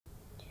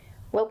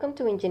Welcome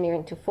to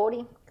Engineering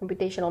 240,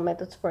 Computational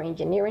Methods for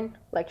Engineering,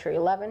 Lecture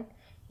 11,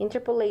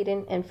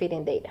 Interpolating and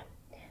Fitting Data.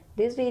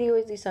 This video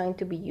is designed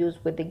to be used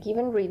with the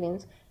given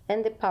readings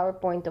and the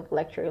PowerPoint of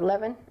Lecture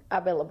 11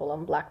 available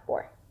on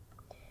Blackboard.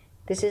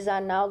 This is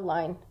an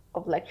outline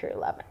of Lecture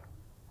 11.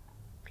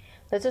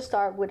 Let's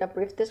start with a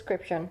brief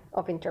description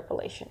of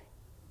interpolation.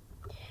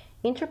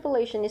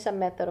 Interpolation is a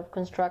method of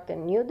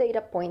constructing new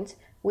data points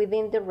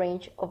within the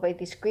range of a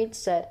discrete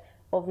set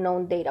of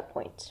known data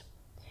points.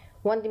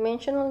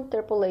 One-dimensional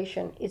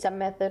interpolation is a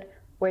method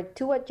where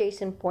two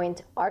adjacent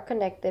points are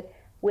connected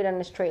with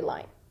a straight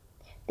line.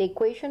 The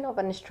equation of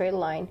a straight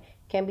line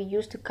can be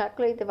used to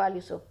calculate the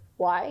values of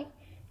y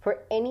for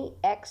any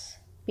x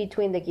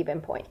between the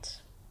given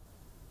points.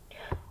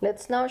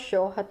 Let's now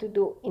show how to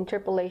do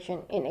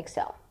interpolation in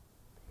Excel.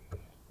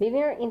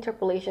 Linear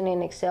interpolation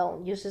in Excel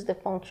uses the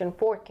function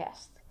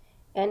forecast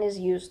and is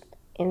used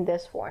in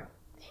this form.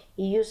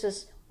 It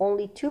uses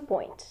only 2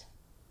 points.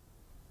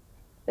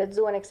 Let's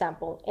do an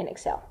example in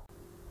Excel.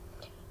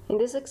 In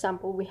this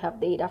example, we have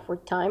data for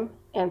time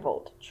and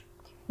voltage.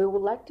 We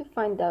would like to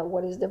find out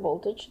what is the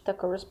voltage that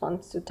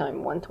corresponds to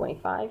time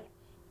 125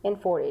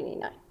 and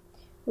 489.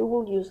 We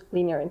will use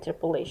linear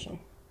interpolation.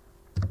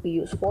 We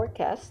use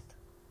forecast.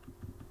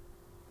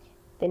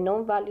 The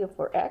known value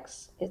for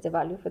x is the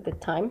value for the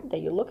time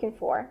that you're looking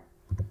for.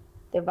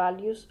 The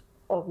values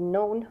of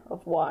known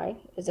of y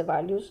is the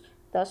values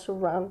that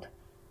surround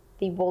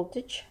the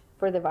voltage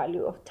for the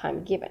value of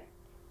time given.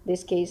 In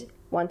this case,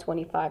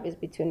 125 is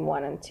between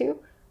 1 and 2.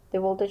 The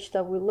voltage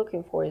that we're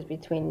looking for is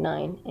between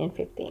 9 and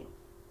 15.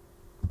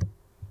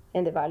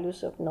 And the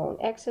values of known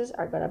x's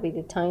are going to be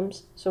the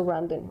times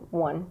surrounding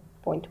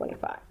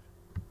 1.25.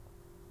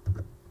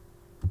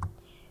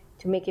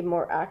 To make it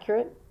more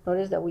accurate,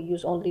 notice that we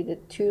use only the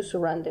two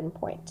surrounding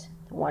points,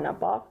 the one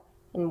above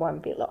and one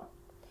below.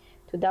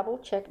 To double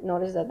check,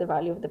 notice that the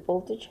value of the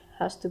voltage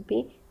has to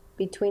be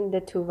between the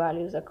two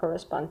values that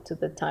correspond to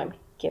the time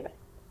given.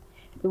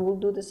 We will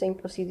do the same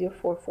procedure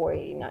for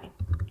 489.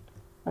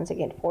 Once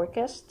again,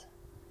 forecast,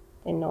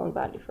 the known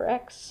value for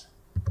x.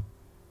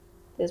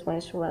 This one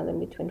is surrounding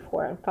between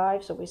 4 and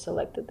 5, so we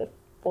selected the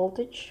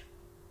voltage,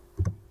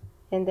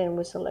 and then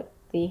we select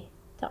the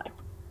time.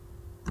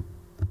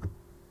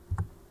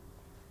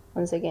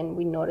 Once again,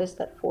 we notice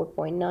that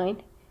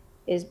 4.9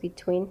 is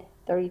between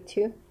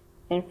 32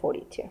 and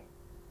 42.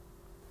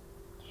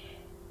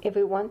 If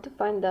we want to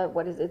find out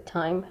what is the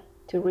time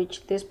to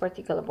reach this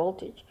particular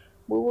voltage,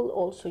 we will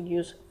also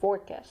use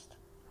forecast.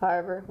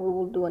 However, we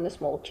will do a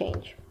small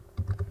change.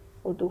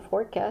 We'll do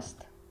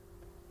forecast.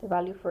 The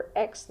value for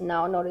x,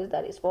 now notice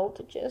that is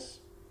voltages.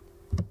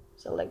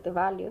 Select the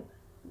value.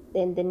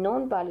 Then the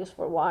known values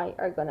for y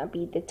are going to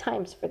be the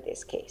times for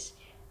this case.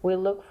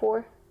 We'll look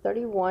for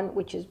 31,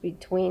 which is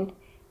between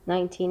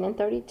 19 and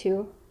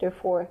 32.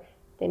 Therefore,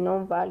 the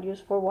known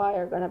values for y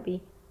are going to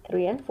be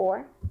 3 and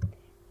 4.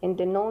 And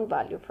the known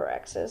value for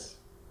x's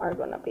are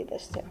going to be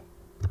this two.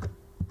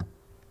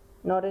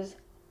 Notice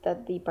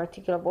that the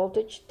particular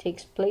voltage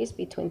takes place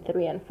between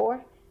 3 and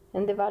 4,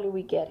 and the value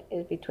we get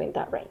is between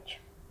that range.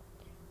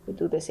 We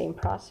do the same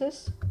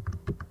process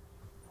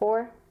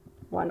for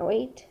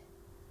 108.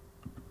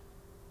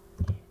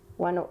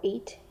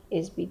 108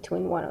 is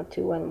between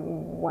 102 and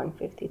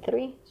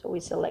 153, so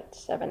we select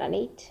 7 and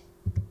 8.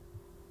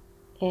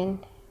 And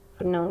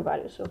for known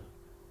values of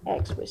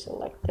x, we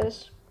select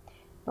this.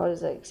 Notice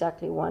that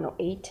exactly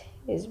 108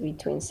 is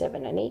between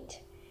 7 and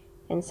 8,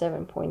 and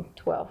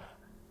 7.12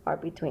 are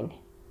between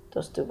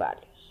those two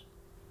values.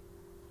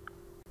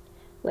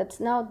 Let's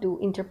now do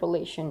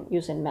interpolation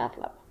using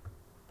MATLAB.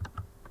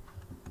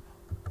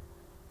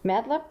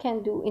 MATLAB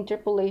can do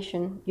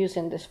interpolation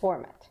using this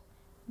format.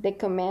 The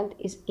command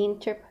is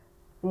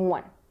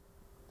interp1.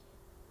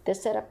 The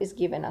setup is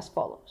given as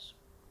follows.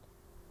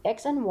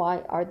 X and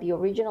y are the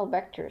original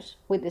vectors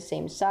with the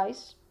same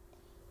size,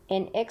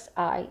 and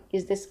xi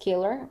is the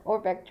scalar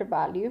or vector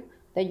value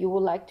that you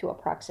would like to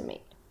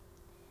approximate.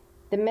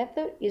 The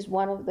method is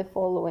one of the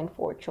following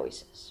 4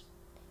 choices: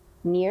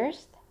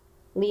 nearest,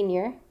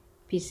 linear,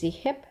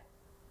 PC-hip,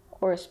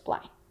 or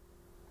spline.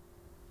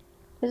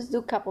 Let's do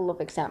a couple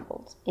of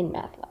examples in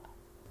MATLAB.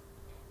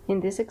 In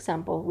this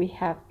example, we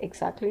have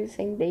exactly the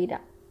same data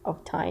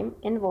of time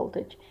and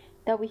voltage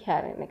that we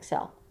had in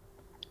Excel.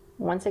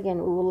 Once again,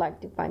 we would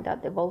like to find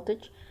out the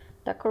voltage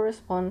that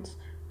corresponds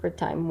for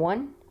time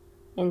 1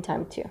 and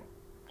time 2.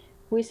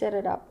 We set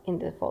it up in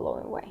the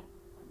following way.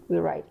 We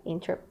write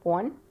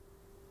interp1,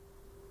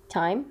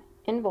 time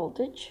and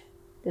voltage.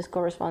 This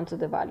corresponds to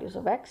the values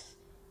of x,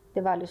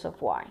 the values of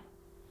y.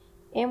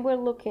 And we're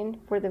looking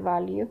for the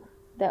value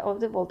of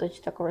the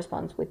voltage that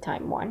corresponds with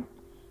time 1.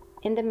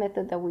 And the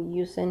method that we're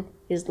using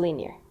is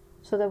linear,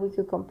 so that we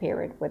could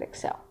compare it with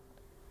Excel.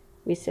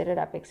 We set it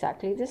up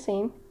exactly the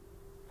same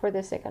for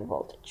the second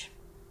voltage.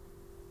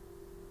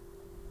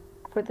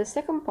 For the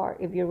second part,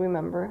 if you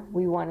remember,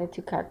 we wanted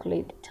to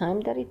calculate the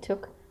time that it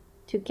took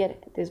to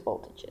get these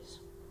voltages.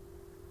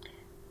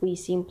 We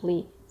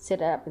simply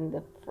set it up in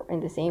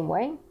the same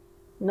way.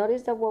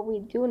 Notice that what we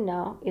do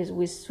now is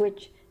we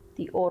switch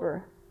the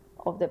order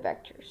of the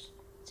vectors.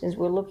 Since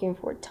we're looking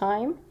for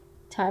time,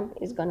 time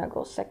is gonna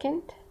go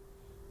second,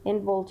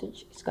 and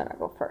voltage is gonna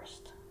go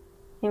first.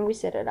 And we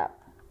set it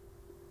up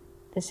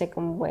the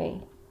second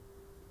way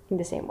in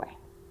the same way.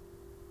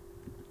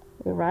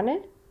 We run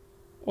it,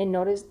 and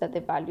notice that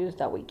the values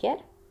that we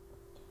get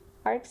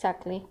are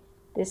exactly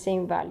the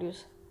same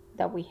values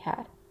that we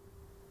had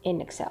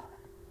in Excel.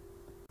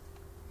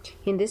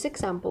 In this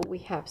example, we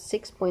have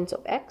 6 points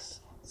of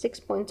X, 6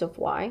 points of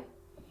Y,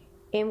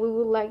 and we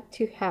would like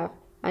to have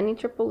an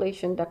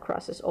interpolation that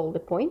crosses all the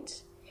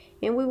points,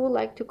 and we would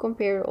like to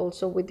compare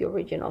also with the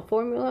original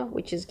formula,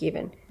 which is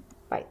given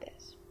by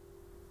this.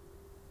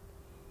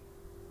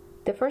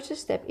 The first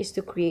step is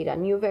to create a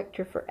new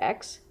vector for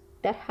X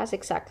that has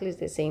exactly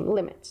the same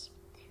limits.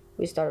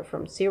 We start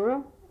from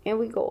 0 and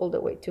we go all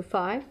the way to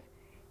 5.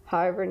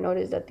 However,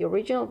 notice that the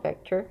original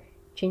vector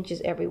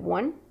changes every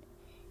 1,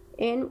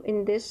 and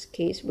in this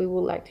case we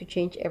would like to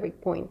change every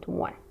point to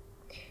 1.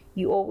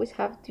 You always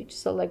have to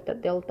select a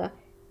delta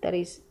that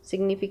is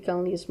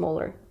significantly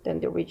smaller than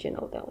the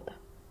original delta.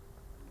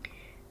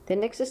 The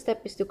next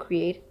step is to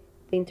create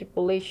the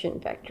interpolation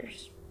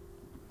vectors.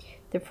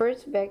 The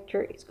first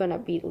vector is going to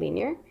be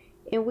linear,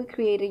 and we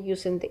create it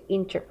using the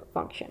interp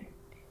function.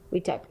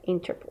 We type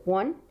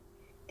interp1,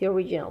 the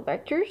original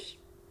vectors,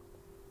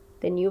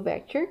 the new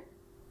vector,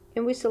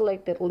 and we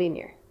selected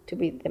linear to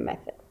be the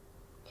method.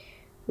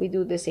 We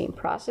do the same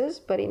process,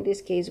 but in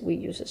this case we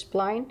use a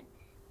spline,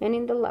 and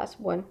in the last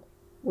one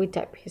we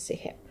type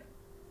hip.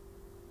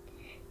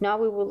 Now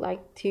we would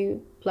like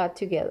to plot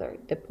together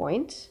the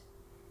points,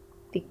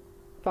 the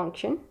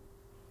function,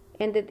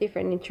 and the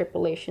different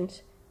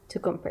interpolations to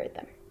compare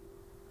them.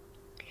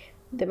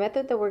 The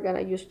method that we're going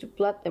to use to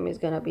plot them is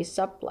going to be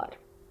subplot.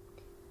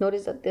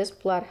 Notice that this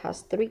plot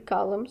has 3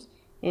 columns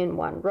and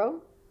 1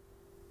 row,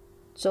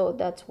 so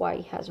that's why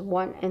it has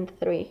 1 and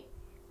 3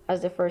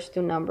 as the first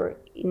 2 numbers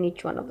in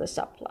each one of the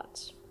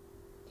subplots.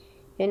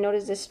 And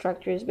notice the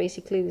structure is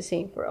basically the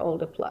same for all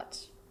the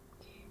plots.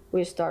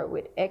 We start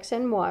with X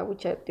and Y,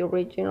 which are the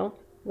original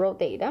row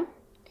data,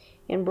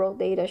 and row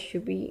data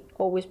should be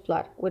always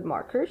plotted with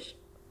markers,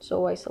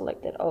 so I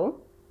selected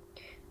O.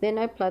 Then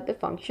I plot the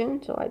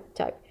function, so I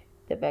type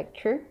the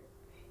vector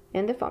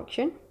and the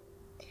function,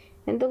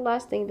 and the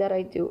last thing that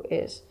I do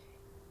is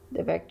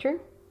the vector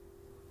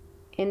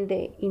and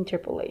the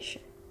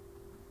interpolation.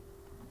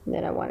 And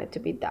then I want it to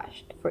be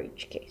dashed for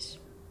each case.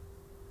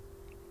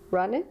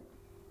 Run it,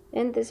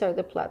 and these are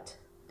the plots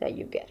that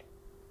you get.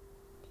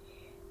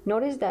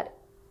 Notice that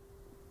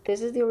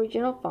this is the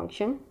original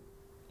function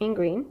in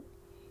green,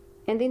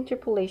 and the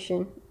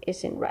interpolation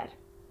is in red.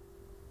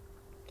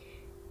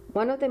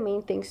 One of the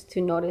main things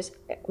to notice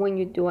when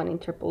you do an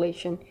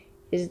interpolation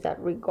is that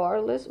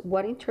regardless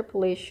what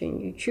interpolation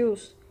you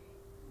choose,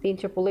 the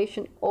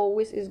interpolation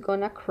always is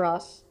gonna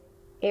cross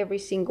every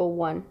single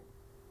one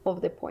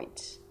of the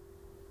points.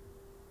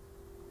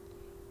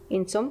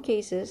 In some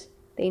cases,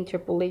 the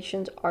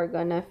interpolations are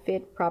gonna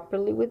fit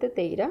properly with the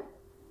data.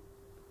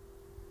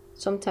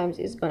 Sometimes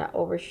it's gonna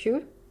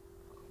overshoot.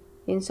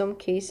 In some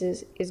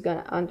cases, it's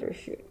gonna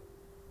undershoot.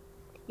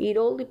 It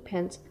all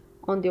depends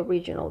on the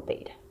original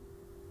data.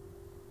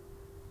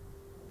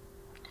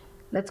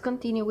 Let's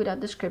continue with a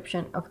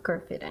description of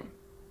curve fitting.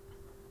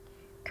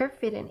 Curve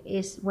fitting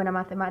is when a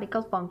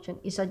mathematical function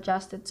is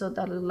adjusted so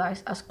that it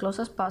lies as close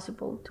as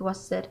possible to a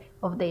set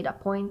of data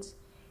points,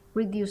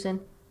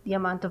 reducing the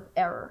amount of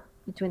error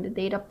between the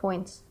data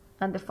points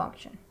and the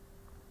function.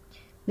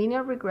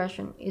 Linear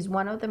regression is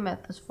one of the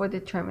methods for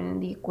determining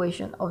the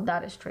equation of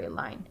that straight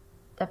line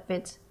that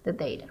fits the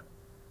data.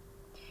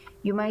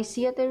 You might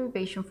see a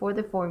derivation for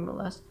the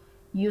formulas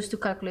used to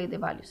calculate the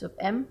values of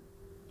m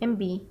and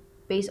b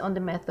based on the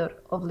method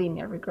of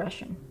linear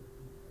regression.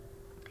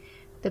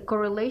 The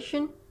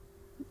correlation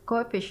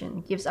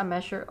coefficient gives a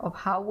measure of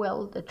how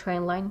well the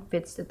trend line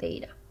fits the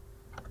data.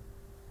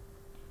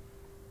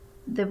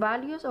 The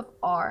values of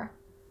r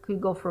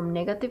could go from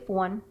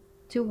 -1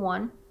 to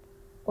 1,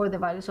 or the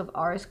values of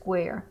r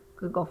squared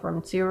could go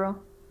from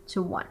 0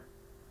 to 1.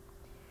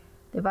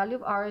 The value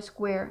of r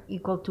squared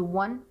equal to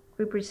 1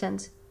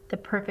 represents the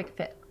perfect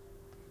fit.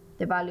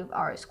 The value of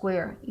r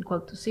squared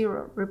equal to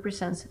 0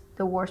 represents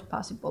the worst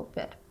possible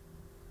fit.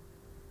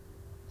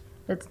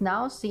 Let's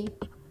now see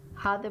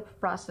how the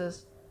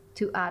process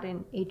to add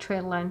in a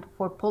trend line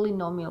for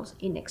polynomials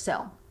in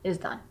Excel is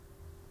done.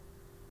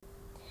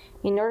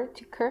 In order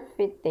to curve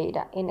fit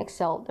data in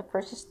Excel, the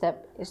first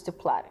step is to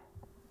plot it.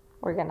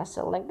 We're going to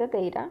select the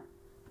data,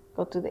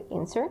 go to the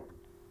insert,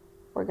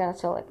 we're going to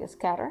select the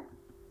scatter,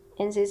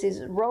 and since it's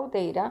row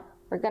data,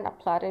 we're going to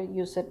plot it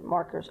using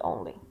markers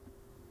only.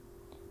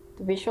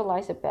 To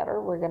visualize it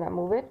better, we're going to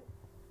move it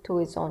to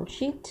its own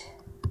sheet.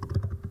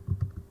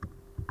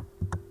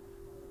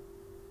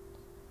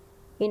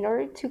 In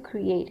order to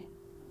create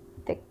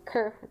the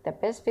curve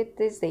that best fits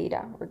this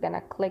data, we're going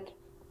to click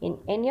in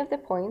any of the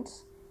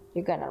points.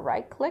 You're going to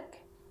right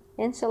click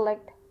and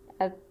select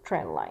a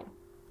trend line.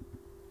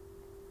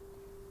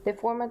 The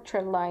Format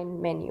Trend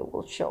Line menu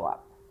will show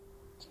up.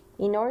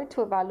 In order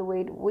to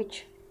evaluate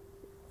which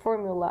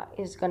formula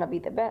is going to be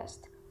the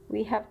best,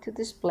 we have to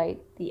display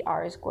the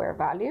r-squared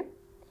value.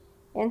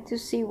 And to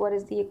see what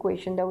is the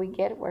equation that we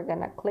get, we're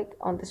gonna click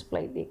on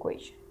display the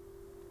equation.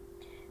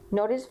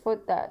 Notice for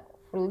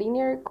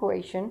linear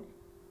equation,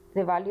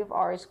 the value of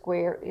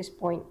r-squared is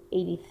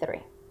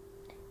 0.83.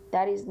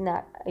 That is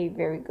not a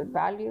very good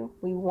value.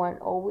 We want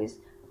always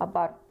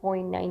about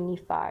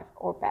 0.95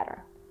 or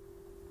better.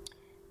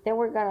 Then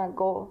we're gonna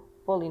go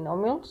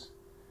polynomials.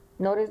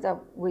 Notice that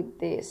with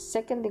the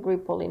second degree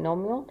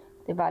polynomial,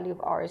 the value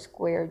of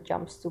r-squared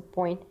jumps to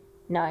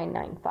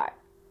 0.995,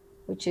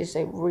 which is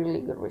a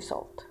really good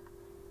result.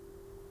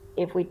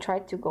 If we try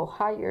to go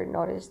higher,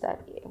 notice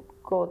that it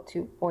go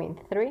to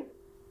 0.3,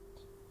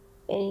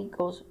 and it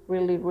goes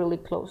really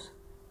close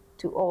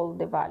to all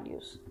the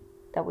values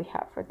that we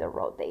have for the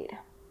raw data.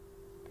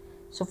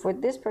 So for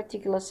this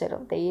particular set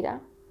of data,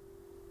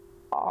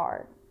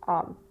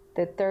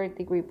 the third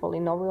degree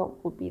polynomial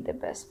would be the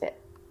best fit.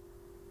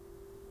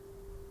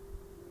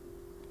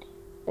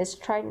 Let's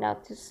try now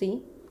to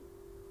see.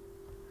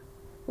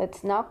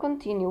 Let's now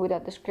continue with a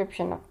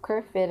description of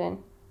curve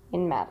fitting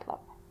in MATLAB.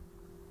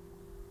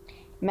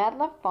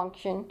 MATLAB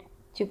function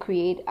to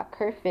create a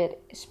curve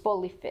fit is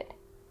polyfit.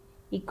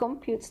 It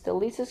computes the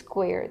least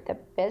square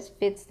that best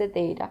fits the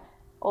data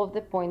of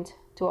the points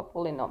to a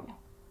polynomial.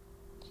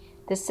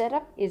 The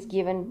setup is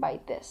given by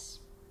this.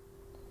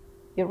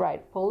 You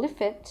write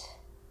polyfit,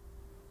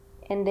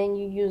 and then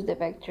you use the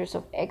vectors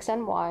of x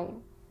and y,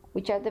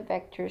 which are the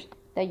vectors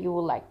that you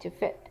would like to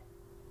fit.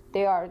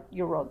 They are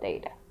your raw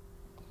data.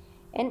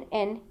 And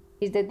n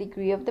is the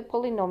degree of the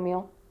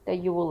polynomial that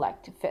you would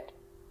like to fit.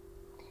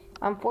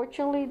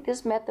 Unfortunately,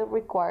 this method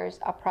requires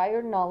a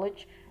prior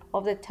knowledge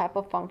of the type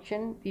of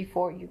function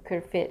before you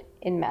could fit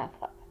in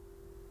MATLAB.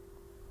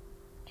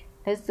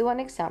 Let's do an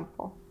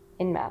example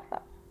in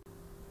MATLAB.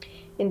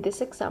 In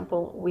this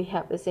example, we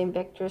have the same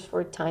vectors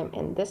for time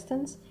and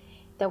distance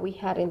that we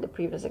had in the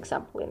previous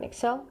example in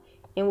Excel,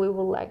 and we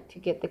would like to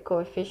get the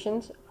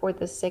coefficients for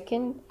the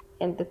second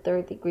and the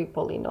third degree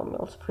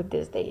polynomials for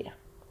this data.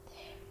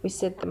 We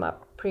set them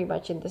up pretty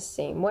much in the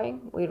same way.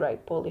 We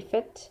write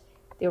polyfit,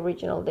 the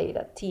original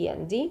data t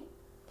and d,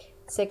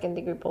 second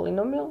degree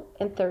polynomial,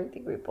 and third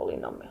degree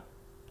polynomial.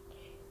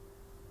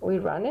 We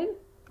run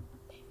it.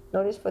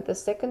 Notice for the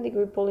second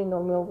degree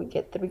polynomial we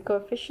get 3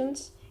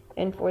 coefficients,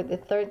 and for the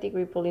third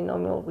degree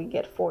polynomial we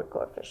get 4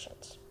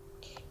 coefficients.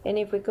 And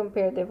if we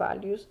compare the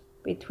values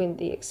between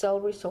the Excel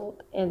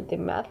result and the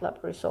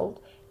MATLAB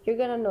result, you're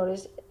going to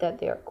notice that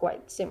they are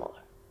quite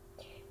similar.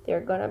 There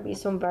are going to be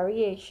some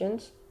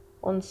variations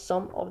on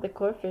some of the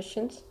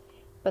coefficients,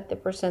 but the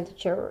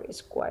percentage error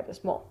is quite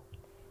small.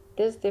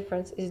 This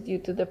difference is due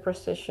to the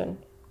precision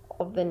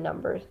of the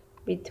numbers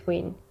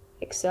between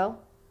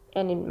Excel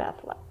and in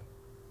MATLAB.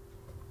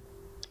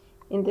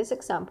 In this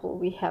example,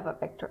 we have a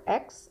vector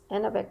x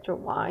and a vector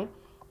y,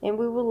 and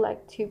we would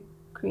like to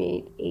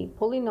create a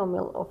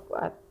polynomial of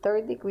a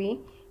third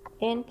degree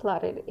and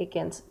plot it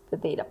against the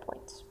data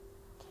points.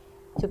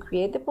 To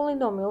create the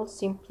polynomial,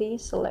 simply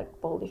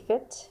select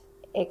polyfit,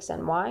 x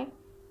and y,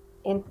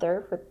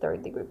 enter for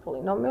third degree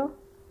polynomial,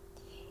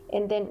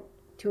 and then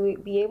to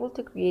be able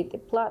to create the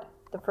plot,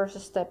 the first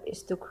step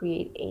is to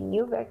create a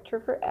new vector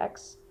for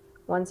x.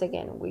 Once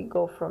again, we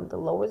go from the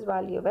lowest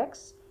value of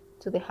x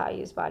to the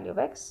highest value of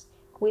x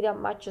with a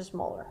much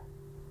smaller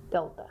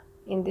delta.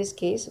 In this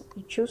case,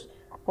 we choose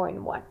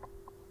 0.1.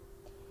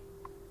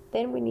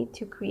 Then we need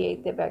to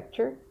create the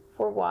vector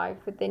for y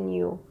for the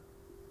new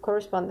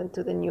corresponding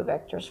to the new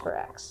vectors for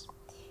x.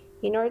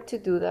 In order to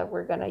do that,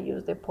 we're going to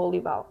use the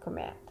polyval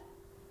command.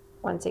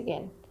 Once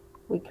again,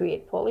 we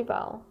create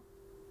polyval,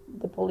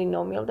 the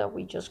polynomial that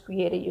we just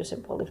created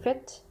using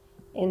polyfit,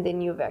 and the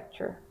new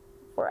vector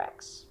for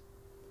x.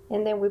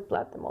 And then we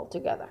plot them all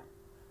together.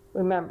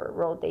 Remember,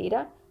 raw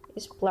data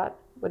is plot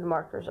with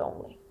markers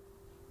only.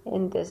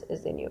 And this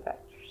is the new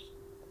vectors.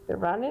 We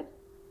run it.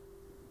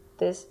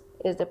 This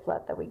is the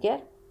plot that we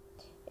get.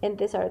 And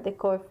these are the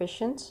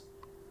coefficients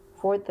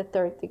for the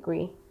third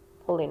degree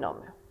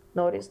polynomial.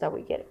 Notice that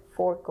we get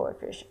 4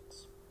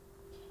 coefficients.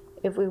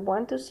 If we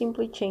want to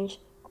simply change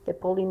the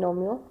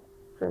polynomial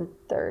from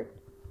third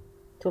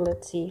to,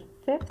 let's see,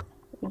 fifth,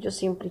 we just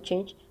simply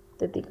change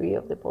the degree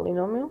of the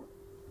polynomial.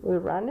 We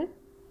run it,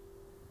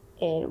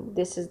 and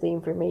this is the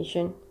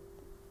information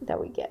that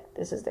we get.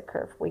 This is the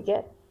curve we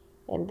get,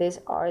 and these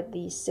are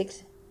the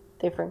 6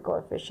 different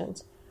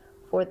coefficients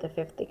for the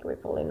fifth degree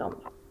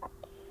polynomial.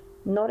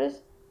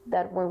 Notice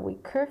that when we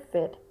curve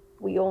fit,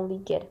 we only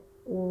get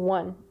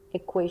one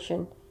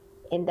equation,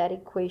 and that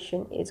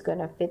equation is going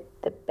to fit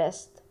the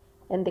best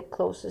and the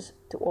closest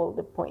to all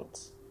the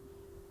points.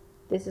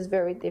 This is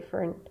very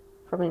different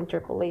from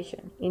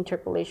interpolation.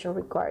 Interpolation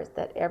requires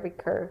that every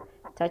curve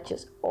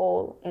touches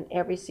all and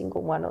every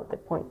single one of the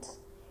points.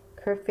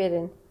 Curve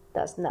fitting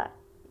does not.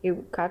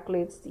 It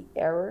calculates the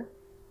error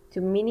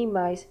to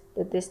minimize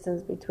the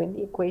distance between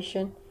the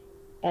equation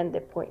and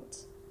the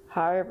points.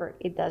 However,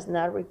 it does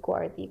not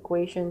require the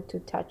equation to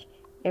touch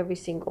every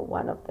single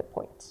one of the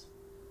points.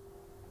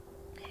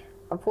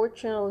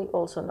 Unfortunately,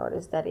 also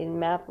notice that in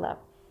MATLAB,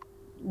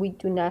 we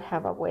do not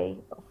have a way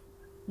of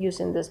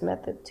using this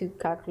method to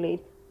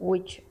calculate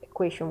which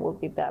equation will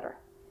be better.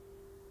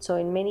 So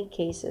in many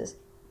cases,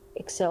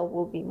 Excel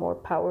will be more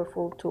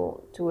powerful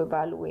tool to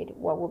evaluate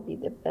what will be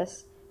the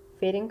best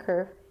fitting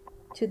curve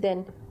to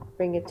then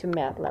bring it to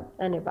MATLAB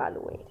and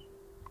evaluate.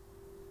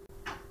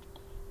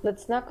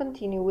 Let's now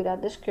continue with a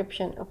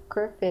description of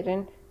curve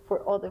fitting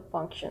for other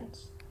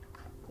functions.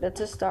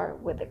 Let's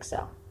start with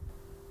Excel.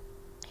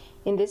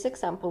 In this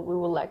example, we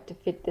would like to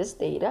fit this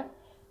data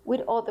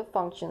with other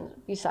functions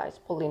besides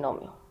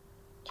polynomial.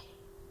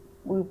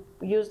 We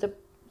use the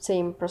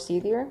same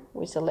procedure.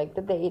 We select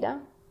the data,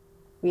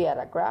 we add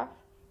a graph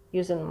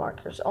using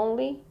markers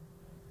only,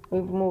 we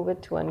move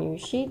it to a new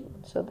sheet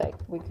so that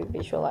we could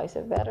visualize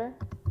it better,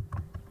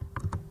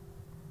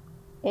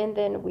 and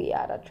then we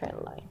add a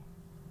trend line.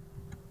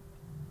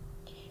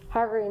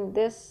 However, in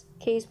this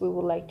case, we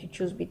would like to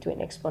choose between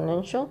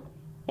exponential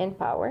and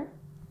power.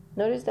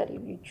 Notice that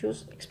if you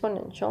choose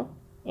exponential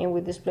and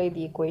we display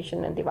the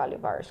equation and the value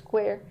of r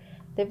squared,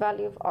 the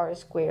value of r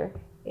squared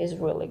is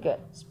really good.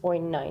 It's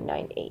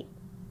 0.998.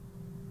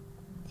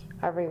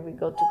 However, if we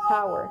go to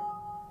power,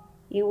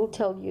 it will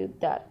tell you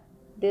that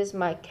this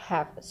might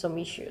have some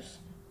issues,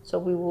 so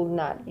we will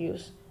not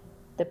use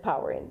the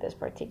power in this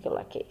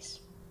particular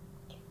case.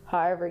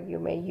 However, you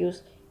may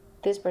use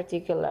this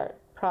particular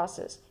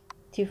process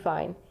to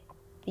find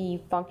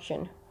the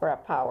function for a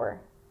power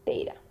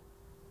data.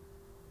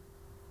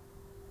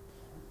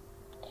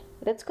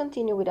 Let's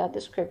continue with a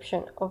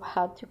description of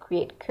how to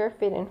create curve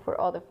fitting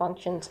for other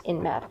functions in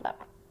MATLAB.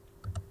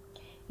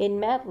 In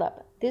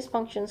MATLAB, these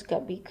functions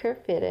can be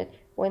curve fitted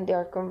when they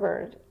are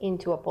converted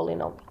into a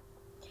polynomial.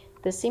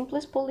 The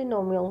simplest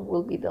polynomial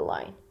will be the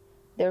line.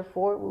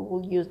 Therefore, we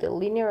will use the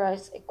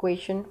linearized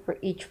equation for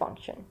each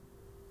function.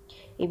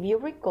 If you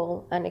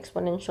recall, an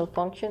exponential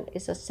function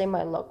is a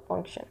semi-log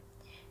function.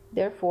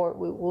 Therefore,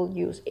 we will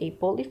use a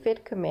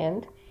polyfit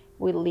command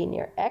with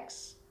linear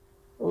x,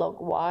 log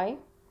y,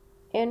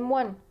 and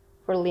 1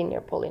 for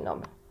linear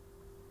polynomial.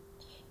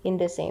 In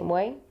the same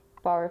way,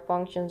 power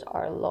functions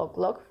are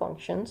log-log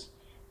functions.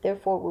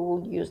 Therefore, we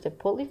will use the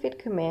polyfit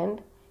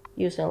command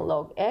using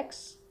log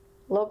x,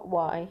 log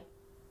y,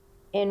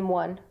 and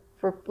 1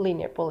 for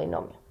linear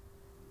polynomial.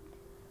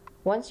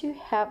 Once you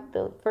have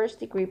the first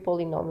degree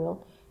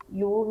polynomial,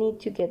 you will need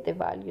to get the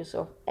values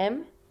of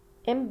m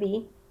and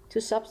b to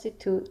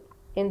substitute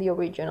in the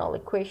original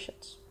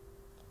equations.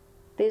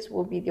 This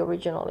will be the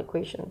original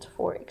equations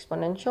for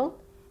exponential,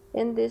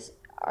 and these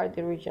are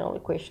the original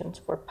equations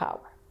for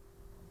power.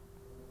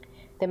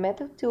 The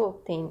method to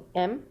obtain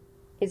m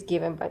is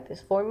given by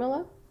this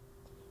formula,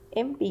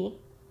 and b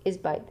is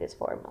by this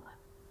formula.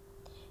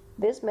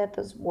 These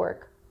methods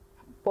work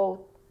for both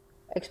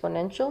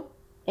exponential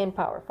and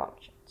power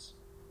functions.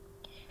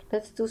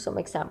 Let's do some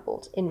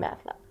examples in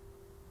MATLAB.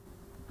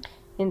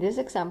 In this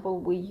example,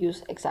 we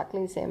use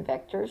exactly the same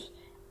vectors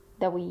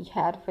that we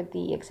had for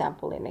the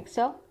example in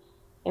Excel,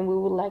 and we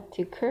would like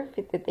to curve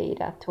fit the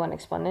data to an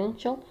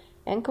exponential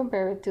and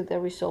compare it to the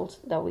results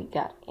that we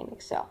got in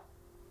Excel.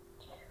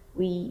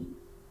 We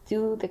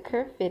do the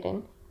curve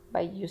fitting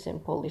by using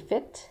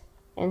polyfit,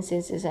 and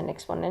since it's an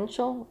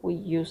exponential, we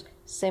use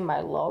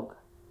semi-log.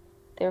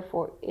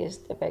 Therefore, is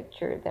the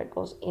vector that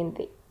goes in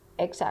the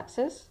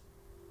x-axis,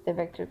 the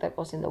vector that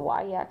goes in the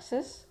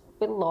y-axis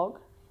with log,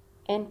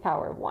 and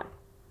power 1.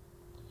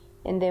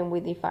 And then we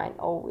define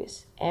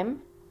always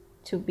m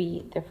to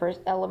be the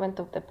first element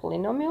of the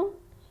polynomial,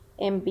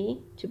 and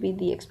b to be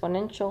the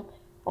exponential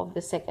of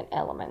the second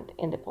element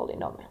in the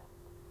polynomial.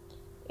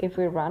 If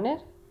we run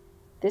it,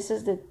 this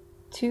is the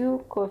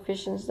two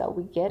coefficients that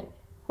we get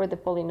for the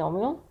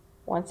polynomial.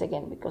 Once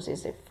again, because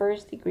it's a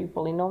first degree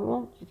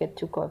polynomial, you get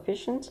two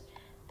coefficients.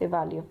 The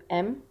value of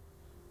m,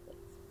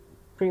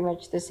 pretty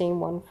much the same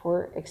one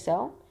for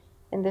Excel,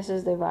 and this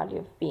is the value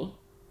of b,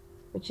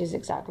 which is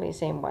exactly the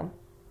same one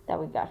that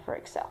we got for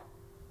Excel.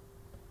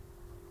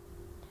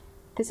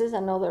 This is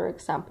another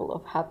example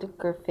of how to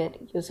curve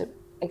fit using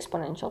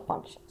exponential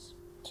functions.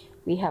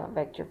 We have a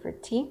vector for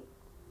t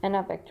and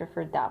a vector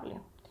for w.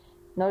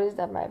 Notice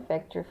that my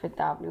vector for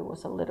w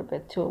was a little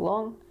bit too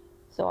long,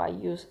 so I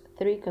used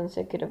 3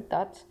 consecutive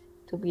dots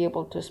to be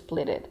able to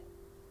split it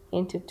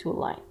into 2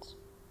 lines.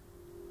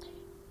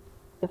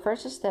 The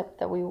first step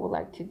that we would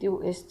like to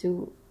do is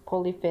to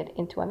polyfit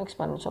into an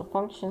exponential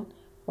function.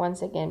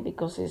 Once again,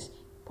 because it's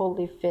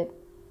polyfit,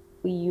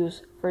 we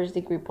use first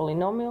degree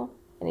polynomial,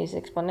 and it's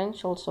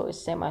exponential, so it's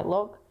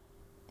semi-log.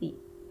 The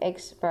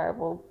x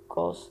variable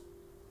goes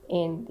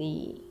in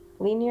the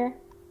linear,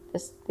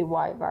 the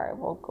y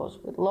variable goes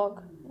with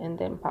log, and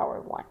then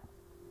power 1.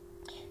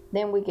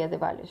 Then we get the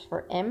values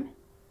for m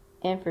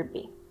and for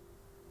b.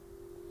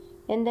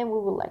 And then we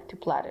would like to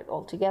plot it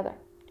all together.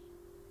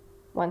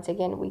 Once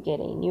again, we get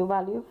a new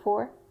value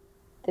for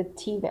the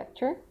t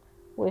vector.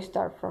 We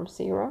start from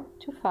 0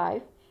 to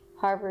 5.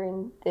 However,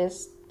 in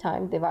this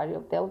time, the value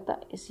of delta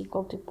is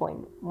equal to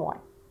 0.1.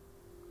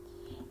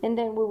 And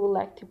then we would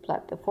like to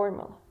plot the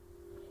formula.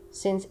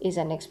 Since it's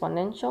an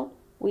exponential,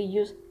 we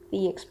use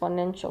the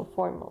exponential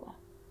formula,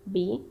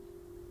 b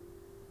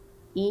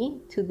e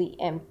to the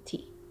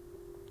mt.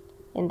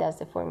 and that's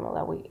the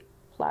formula we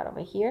plot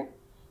over here.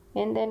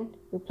 And then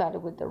we plot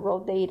it with the raw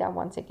data,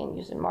 once again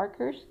using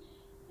markers,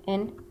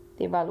 and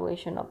the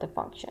evaluation of the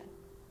function.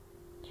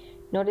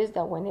 Notice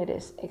that when it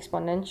is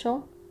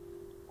exponential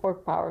or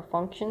power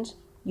functions,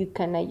 you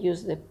cannot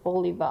use the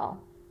polyval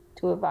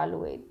to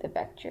evaluate the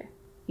vector.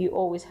 You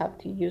always have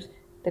to use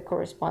the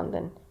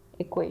corresponding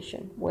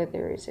equation,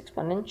 whether it's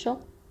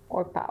exponential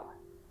or power.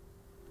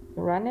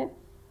 You run it,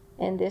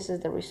 and this is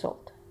the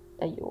result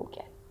that you will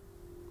get.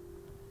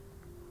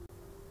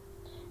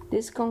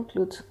 This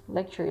concludes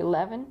Lecture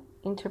 11,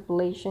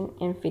 Interpolation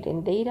and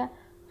Fitting Data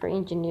for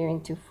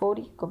Engineering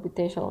 240,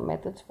 Computational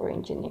Methods for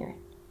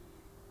Engineering.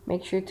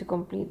 Make sure to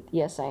complete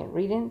the assigned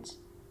readings,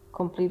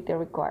 complete the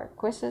required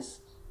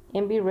quizzes,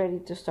 and be ready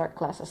to start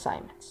class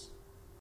assignments.